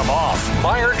have to come off.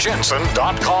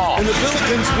 MeyerJensen.com. And the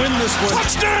Billikens win this one.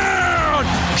 Touchdown,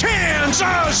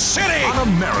 Kansas City! On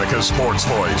America's Sports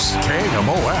Voice,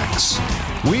 KMOX.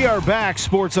 We are back.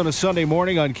 Sports on a Sunday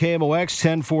morning on KMOX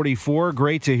 1044.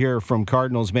 Great to hear from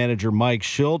Cardinals manager Mike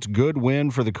Schilt. Good win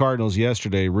for the Cardinals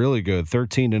yesterday. Really good.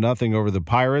 13-0 over the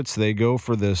Pirates. They go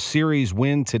for the series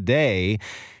win today.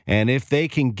 And if they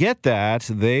can get that,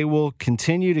 they will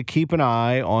continue to keep an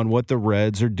eye on what the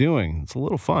Reds are doing. It's a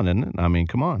little fun, isn't it? I mean,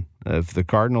 come on. If the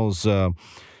Cardinals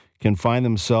can find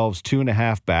themselves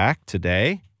 2.5 back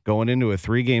today, going into a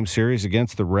 3-game series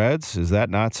against the Reds, is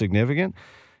that not significant?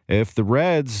 If the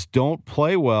Reds don't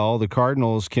play well, the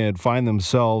Cardinals can find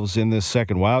themselves in this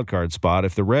second wild card spot.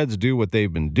 If the Reds do what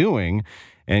they've been doing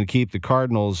and keep the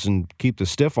Cardinals and keep the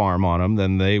stiff arm on them,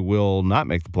 then they will not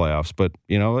make the playoffs. But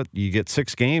you know what? You get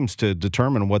 6 games to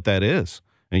determine what that is.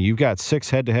 And you've got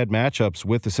 6 head-to-head matchups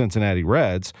with the Cincinnati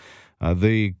Reds.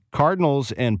 The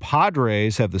Cardinals and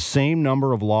Padres have the same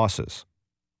number of losses,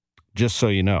 just so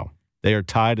you know. They are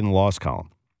tied in the loss column.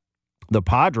 The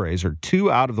Padres are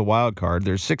 2 out of the wild card.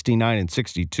 They're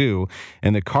 69-62,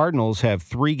 and the Cardinals have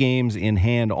 3 games in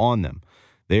hand on them.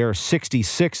 They are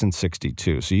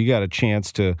 66-62, so you got a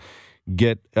chance to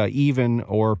get even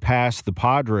or past the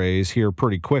Padres here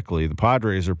pretty quickly. The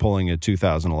Padres are pulling a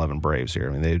 2011 Braves here.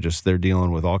 I mean, they're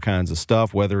dealing with all kinds of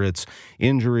stuff, whether it's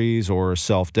injuries or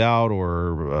self-doubt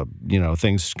or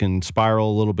things can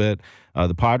spiral a little bit.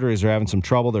 The Padres are having some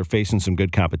trouble. They're facing some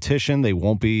good competition. They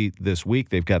won't be this week.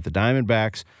 They've got the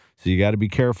Diamondbacks, so you got to be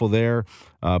careful there.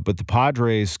 But the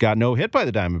Padres got no hit by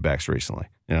the Diamondbacks recently.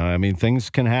 Things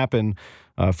can happen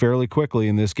fairly quickly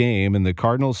in this game, and the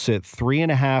Cardinals sit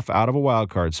 3.5 out of a wild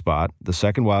card spot, the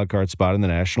second wild card spot in the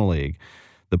National League.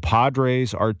 The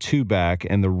Padres are 2 back,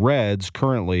 and the Reds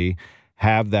currently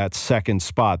have that second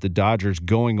spot. The Dodgers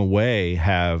going away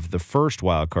have the first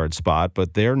wild card spot,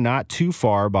 but they're not too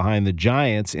far behind the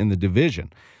Giants in the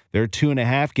division. They're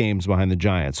 2.5 games behind the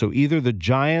Giants. So either the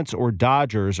Giants or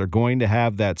Dodgers are going to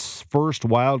have that first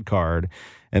wild card,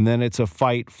 and then it's a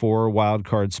fight for wild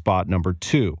card spot number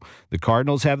 2. The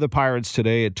Cardinals have the Pirates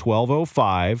today at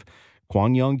 12:05.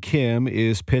 Kwang Young Kim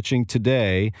is pitching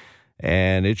today,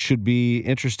 and it should be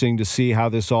interesting to see how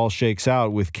this all shakes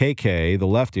out with KK, the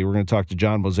lefty. We're going to talk to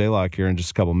John Mozeliak here in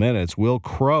just a couple minutes. Will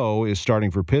Crowe is starting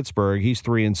for Pittsburgh. He's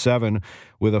 3-7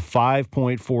 with a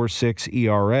 5.46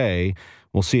 ERA.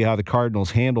 We'll see how the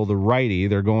Cardinals handle the righty.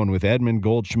 They're going with Edman,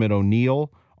 Goldschmidt,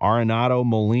 O'Neill, Arenado,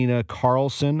 Molina,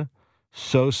 Carlson,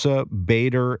 Sosa,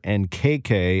 Bader, and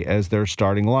KK as their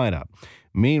starting lineup.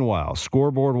 Meanwhile,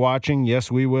 scoreboard watching, yes,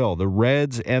 we will. The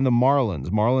Reds and the Marlins.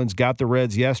 Marlins got the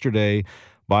Reds yesterday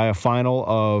by a final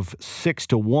of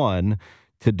 6-1.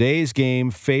 Today's game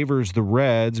favors the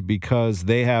Reds because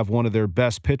they have one of their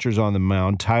best pitchers on the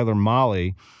mound, Tyler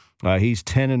Mahle. He's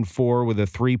 10-4 with a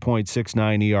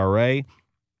 3.69 ERA.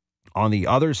 On the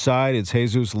other side, it's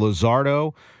Jesus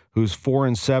Luzardo, who's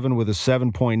 4-7 with a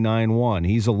 7.91.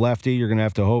 He's a lefty. You're going to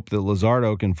have to hope that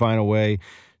Luzardo can find a way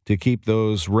to keep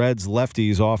those Reds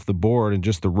lefties off the board and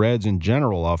just the Reds in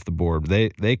general off the board.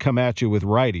 They come at you with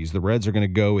righties. The Reds are going to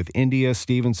go with India,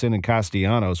 Stevenson, and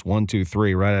Castellanos, 1, 2,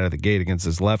 3 right out of the gate against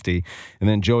this lefty. And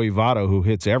then Joey Votto, who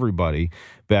hits everybody,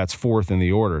 bats 4th in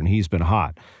the order, and he's been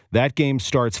hot. That game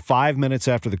starts 5 minutes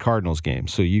after the Cardinals game,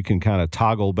 so you can kind of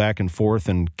toggle back and forth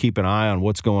and keep an eye on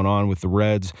what's going on with the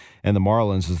Reds and the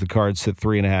Marlins as the Cards sit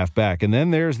 3.5 back. And then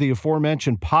there's the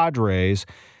aforementioned Padres.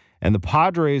 And the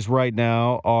Padres right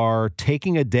now are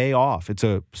taking a day off. It's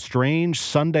a strange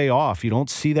Sunday off. You don't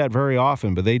see that very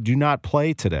often, but they do not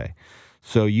play today.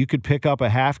 So you could pick up a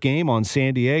half game on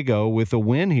San Diego with a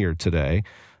win here today.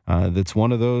 That's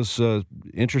one of those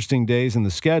interesting days in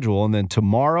the schedule. And then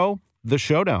tomorrow, the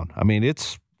showdown. I mean,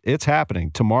 it's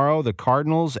happening. Tomorrow, the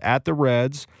Cardinals at the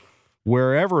Reds,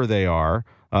 wherever they are.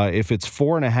 If it's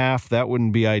 4.5, that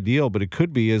wouldn't be ideal, but it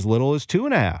could be as little as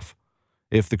 2.5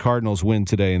 if the Cardinals win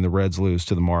today and the Reds lose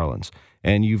to the Marlins.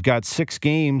 And you've got 6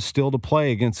 games still to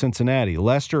play against Cincinnati.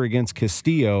 Leicester against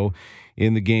Castillo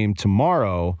in the game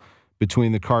tomorrow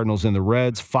between the Cardinals and the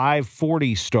Reds.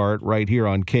 5:40 start right here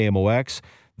on KMOX.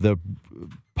 The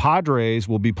Padres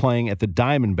will be playing at the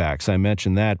Diamondbacks. I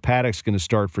mentioned that. Paddock's going to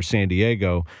start for San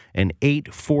Diego. An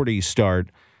 8:40 start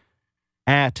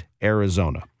at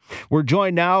Arizona. We're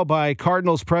joined now by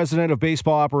Cardinals President of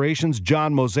Baseball Operations,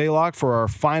 John Mozeliak, for our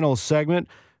final segment.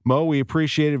 Mo, we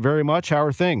appreciate it very much. How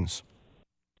are things?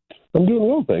 I'm doing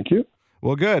well, thank you.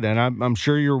 Well, good, and I'm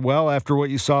sure you're well after what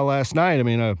you saw last night. I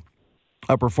mean,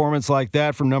 a performance like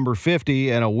that from number 50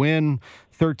 and a win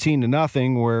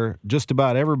 13-0, where just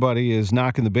about everybody is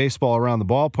knocking the baseball around the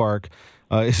ballpark,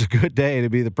 is a good day to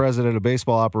be the president of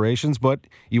baseball operations. But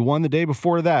you won the day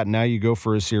before that, and now you go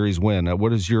for a series win.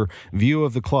 What is your view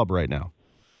of the club right now?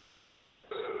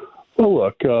 Well,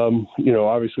 look,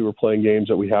 obviously we're playing games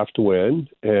that we have to win,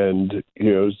 and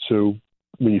so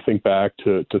when you think back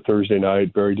to Thursday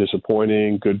night, very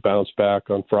disappointing. Good bounce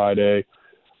back on Friday.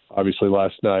 Obviously,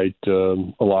 last night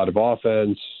a lot of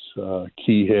offense,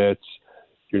 key hits.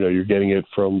 You're getting it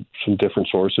from some different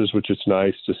sources, which is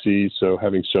nice to see. So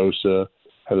having Sosa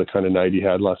have the kind of night he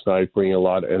had last night, bringing a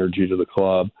lot of energy to the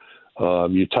club.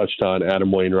 You touched on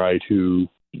Adam Wainwright, who,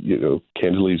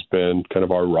 candidly has been kind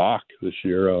of our rock this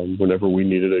year. Whenever we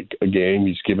needed a game,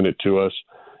 he's given it to us.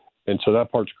 And so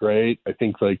that part's great. I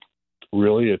think,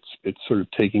 really it's sort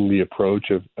of taking the approach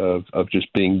of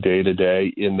just being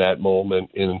day-to-day in that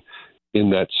moment, in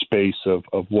that space of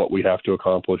what we have to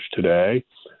accomplish today.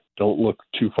 Don't look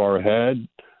too far ahead.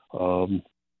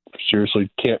 Seriously,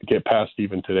 can't get past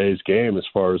even today's game as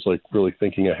far as really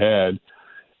thinking ahead.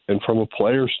 And from a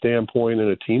player standpoint and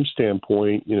a team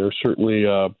standpoint, certainly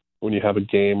when you have a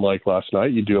game like last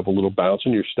night, you do have a little bounce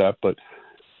in your step. But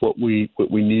what we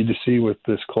need to see with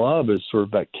this club is sort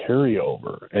of that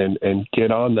carryover and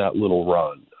get on that little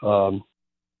run.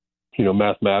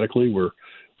 Mathematically,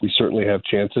 we certainly have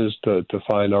chances to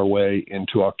find our way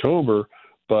into October.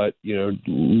 But,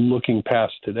 looking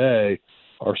past today,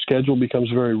 our schedule becomes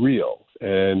very real.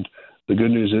 And the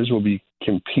good news is we'll be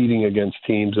competing against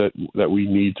teams that we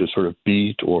need to sort of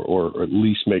beat or at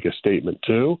least make a statement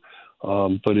to.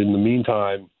 But in the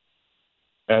meantime,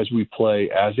 as we play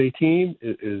as a team,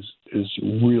 it is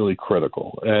really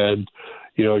critical. And,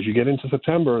 as you get into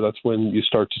September, that's when you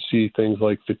start to see things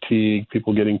like fatigue,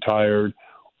 people getting tired,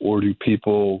 or do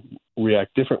people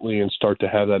react differently and start to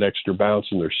have that extra bounce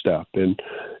in their step? And,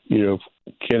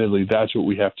 candidly, that's what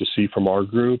we have to see from our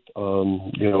group.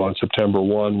 On September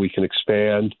 1, we can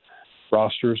expand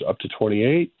rosters up to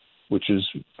 28, which is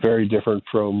very different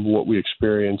from what we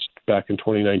experienced back in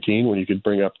 2019 when you could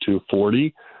bring up to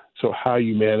 40. So how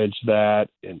you manage that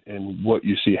and what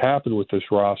you see happen with this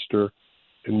roster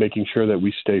and making sure that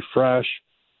we stay fresh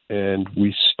and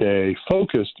we stay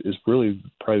focused is really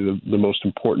probably the most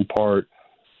important part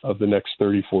of the next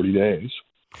 30, 40 days.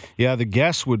 Yeah, the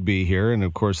guess would be here, and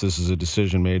of course this is a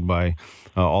decision made by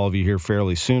all of you here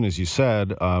fairly soon, as you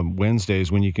said,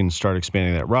 Wednesdays when you can start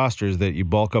expanding that roster, is that you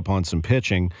bulk up on some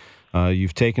pitching.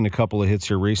 You've taken a couple of hits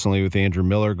here recently with Andrew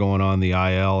Miller going on the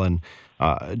IL and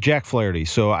Jack Flaherty.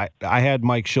 So I had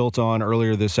Mike Shildt on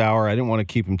earlier this hour. I didn't want to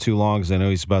keep him too long because I know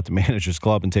he's about to manage his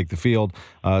club and take the field.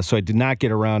 So I did not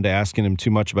get around to asking him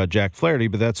too much about Jack Flaherty,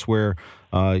 but that's where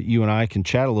you and I can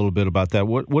chat a little bit about that.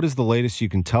 What is the latest you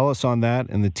can tell us on that?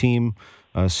 And the team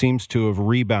seems to have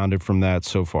rebounded from that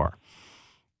so far.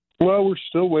 Well, we're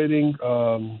still waiting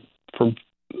for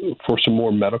some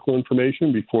more medical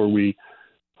information before we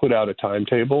put out a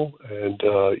timetable. And,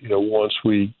 once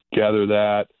we gather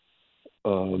that,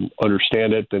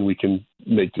 understand it, then we can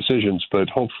make decisions. But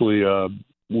hopefully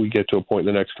we get to a point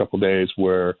in the next couple of days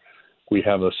where we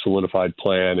have a solidified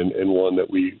plan and one that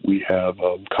we have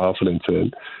confidence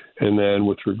in. And then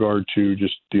with regard to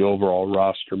just the overall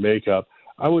roster makeup,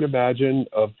 I would imagine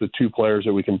of the two players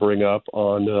that we can bring up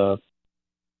on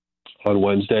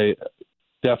Wednesday,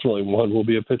 definitely one will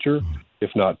be a pitcher,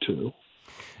 if not two.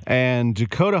 And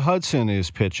Dakota Hudson is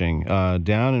pitching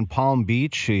down in Palm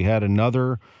Beach. He had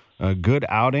another good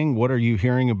outing. What are you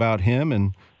hearing about him,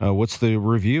 and what's the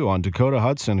review on Dakota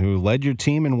Hudson, who led your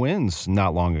team in wins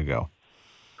not long ago?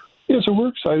 Yeah, so we're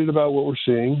excited about what we're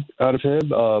seeing out of him.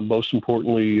 Most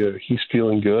importantly, he's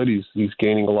feeling good. He's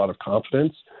gaining a lot of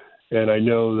confidence, and I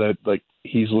know that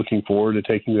he's looking forward to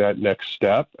taking that next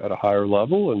step at a higher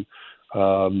level.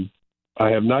 And I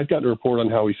have not gotten a report on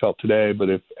how he felt today, but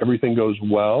if everything goes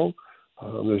well,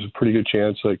 there's a pretty good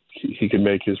chance he can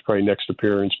make his probably next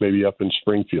appearance maybe up in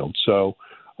Springfield. So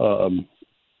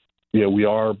we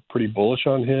are pretty bullish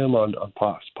on him, on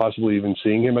possibly even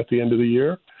seeing him at the end of the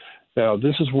year. Now,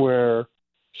 this is where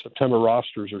September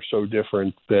rosters are so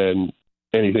different than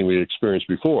anything we experienced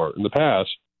before. In the past,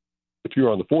 if you were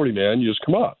on the 40-man, you just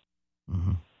come up.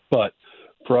 Mm-hmm. But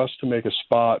for us to make a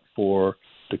spot for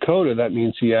Dakota, that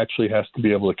means he actually has to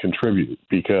be able to contribute,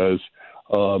 because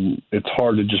it's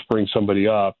hard to just bring somebody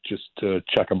up just to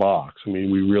check a box. I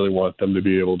mean, we really want them to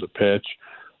be able to pitch.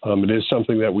 It is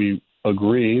something that we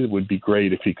agree would be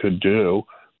great if he could do.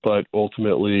 But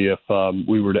ultimately, if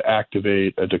we were to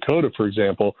activate a Dakota, for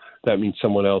example, that means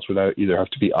someone else would either have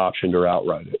to be optioned or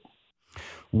outright it.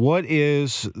 What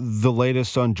is the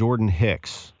latest on Jordan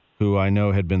Hicks, who I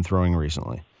know had been throwing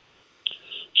recently?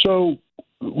 So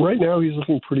right now he's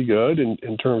looking pretty good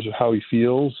in terms of how he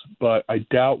feels, but I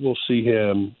doubt we'll see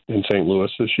him in St.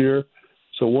 Louis this year.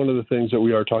 So one of the things that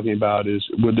we are talking about is,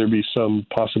 would there be some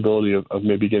possibility of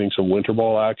maybe getting some winter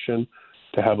ball action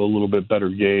to have a little bit better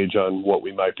gauge on what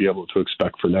we might be able to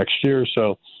expect for next year.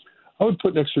 So I would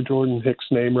put next to Jordan Hicks'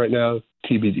 name right now,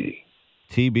 TBD.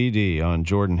 TBD on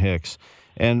Jordan Hicks.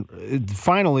 And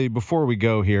finally, before we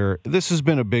go here, this has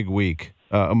been a big week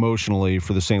emotionally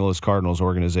for the St. Louis Cardinals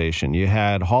organization. You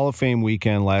had Hall of Fame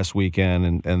weekend last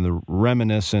weekend, and the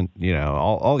reminiscent,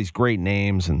 all these great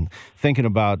names, and thinking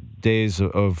about days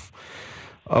of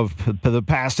the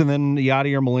past. And then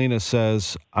Yadier Molina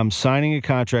says, I'm signing a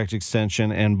contract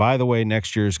extension, and by the way,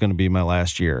 next year is going to be my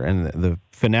last year. And the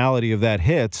finality of that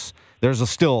hits. There's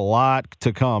still a lot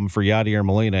to come for Yadier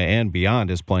Molina and beyond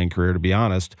his playing career, to be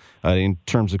honest, in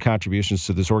terms of contributions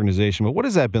to this organization. But what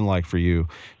has that been like for you,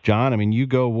 John? I mean, you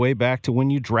go way back to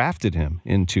when you drafted him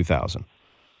in 2000.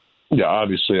 Yeah,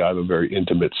 obviously I have a very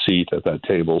intimate seat at that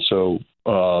table. So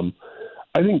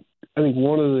I think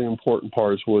one of the important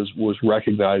parts was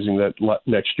recognizing that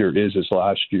next year is his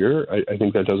last year. I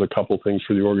think that does a couple things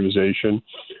for the organization.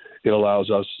 It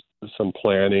allows us some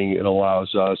planning. It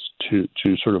allows us to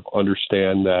sort of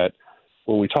understand that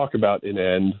when we talk about an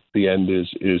end, the end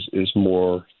is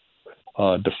more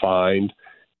defined.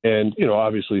 And,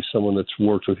 obviously someone that's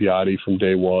worked with Yadi from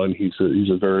day one, he's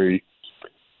a very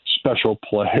special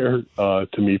player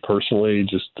to me personally,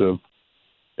 just of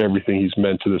everything he's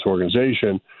meant to this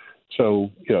organization.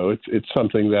 So, it's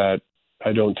something that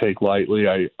I don't take lightly.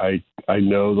 I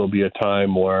know there'll be a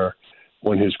time where,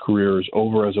 when his career is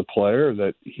over as a player,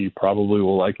 that he probably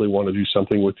will likely want to do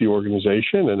something with the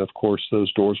organization. And of course,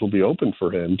 those doors will be open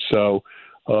for him. So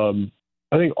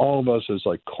I think all of us as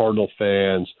Cardinal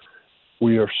fans,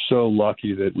 we are so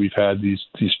lucky that we've had these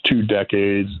 2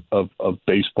 decades of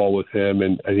baseball with him.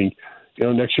 And I think,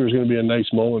 next year is going to be a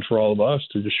nice moment for all of us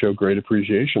to just show great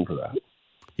appreciation for that.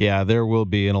 Yeah, there will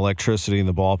be an electricity in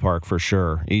the ballpark for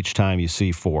sure each time you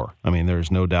see 4. I mean,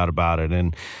 there's no doubt about it.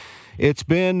 And it's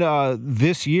been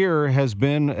this year has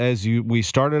been, as we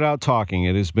started out talking,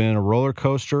 it has been a roller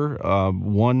coaster.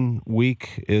 One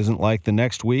week isn't like the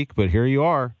next week, but here you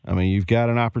are. I mean, you've got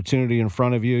an opportunity in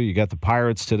front of you. You got the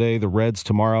Pirates today, the Reds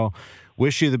tomorrow.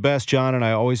 Wish you the best, John, and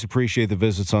I always appreciate the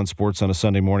visits on Sports on a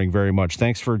Sunday morning very much.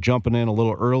 Thanks for jumping in a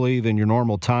little early than your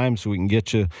normal time so we can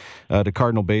get you to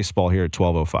Cardinal baseball here at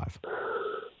 12:05.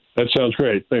 That sounds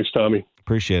great. Thanks, Tommy.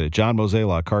 Appreciate it. John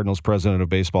Mozeliak, Cardinals president of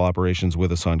baseball operations,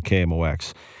 with us on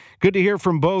KMOX. Good to hear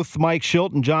from both Mike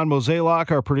Shildt and John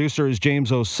Mozeliak. Our producer is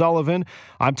James O'Sullivan.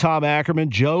 I'm Tom Ackerman.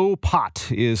 Joe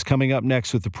Pott is coming up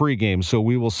next with the pregame. So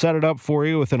we will set it up for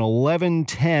you with an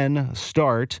 11:10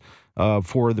 start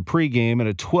for the pregame and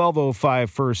a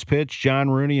 12:05 first pitch. John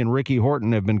Rooney and Ricky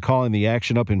Horton have been calling the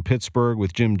action up in Pittsburgh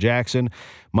with Jim Jackson,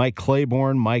 Mike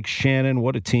Claiborne, Mike Shannon.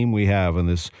 What a team we have in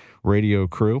this radio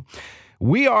crew.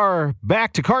 We are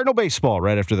back to Cardinal baseball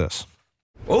right after this.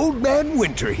 Old Man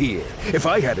Winter here. If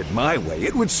I had it my way,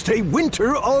 it would stay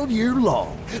winter all year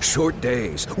long. Short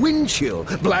days, wind chill,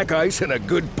 black ice, and a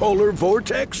good polar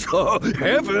vortex. Oh,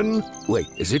 heaven. Wait,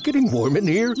 is it getting warm in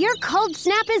here? Your cold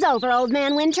snap is over, Old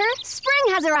Man Winter.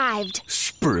 Spring has arrived.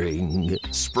 Spring.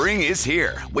 Spring is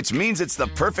here, which means it's the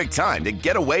perfect time to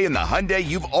get away in the Hyundai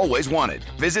you've always wanted.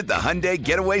 Visit the Hyundai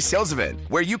Getaway Sales Event,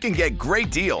 where you can get great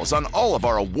deals on all of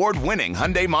our award-winning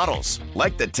Hyundai models,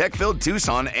 like the tech-filled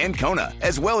Tucson and Kona,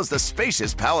 as well as the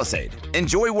spacious Palisade.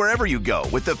 Enjoy wherever you go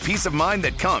with the peace of mind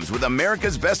that comes with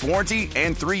America's best warranty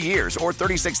and 3 years or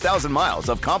 36,000 miles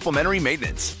of complimentary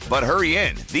maintenance. But hurry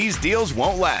in, these deals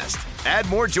won't last. Add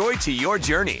more joy to your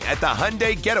journey at the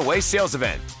Hyundai Getaway Sales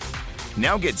Event.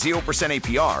 Now get 0%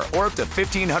 APR or up to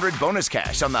 $1,500 bonus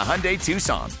cash on the Hyundai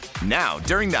Tucson. Now,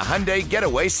 during the Hyundai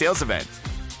Getaway Sales Event.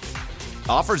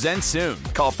 Offers end soon.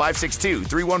 Call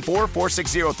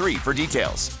 562-314-4603 for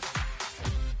details.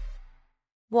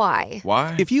 Why?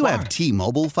 Why? If you have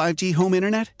T-Mobile 5G home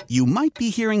internet, you might be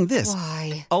hearing this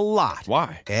Why? a lot.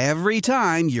 Why? Every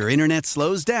time your internet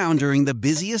slows down during the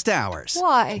busiest hours.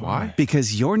 Why? Why?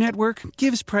 Because your network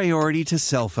gives priority to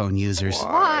cell phone users.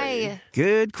 Why?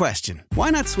 Good question.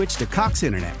 Why not switch to Cox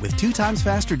Internet with 2 times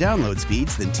faster download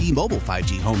speeds than T-Mobile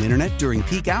 5G home internet during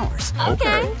peak hours?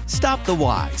 Okay. Stop the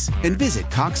whys and visit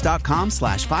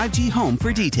cox.com/5G home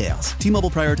for details.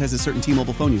 T-Mobile prioritizes certain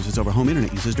T-Mobile phone users over home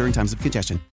internet users during times of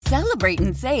congestion. Celebrate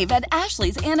and save at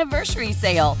Ashley's Anniversary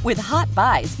Sale. With Hot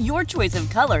Buys, your choice of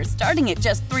colors starting at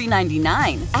just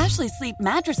 $3.99. Ashley Sleep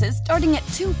mattresses starting at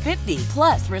 $2.50.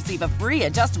 Plus, receive a free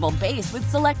adjustable base with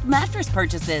select mattress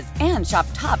purchases. And shop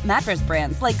top mattress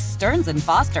brands like Stearns &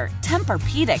 Foster,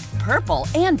 Tempur-Pedic, Purple,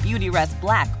 and Beautyrest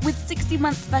Black with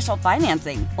 60-month special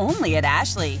financing. Only at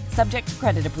Ashley. Subject to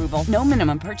credit approval. No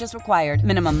minimum purchase required.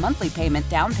 Minimum monthly payment,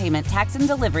 down payment, tax, and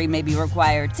delivery may be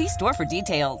required. See store for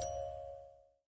details.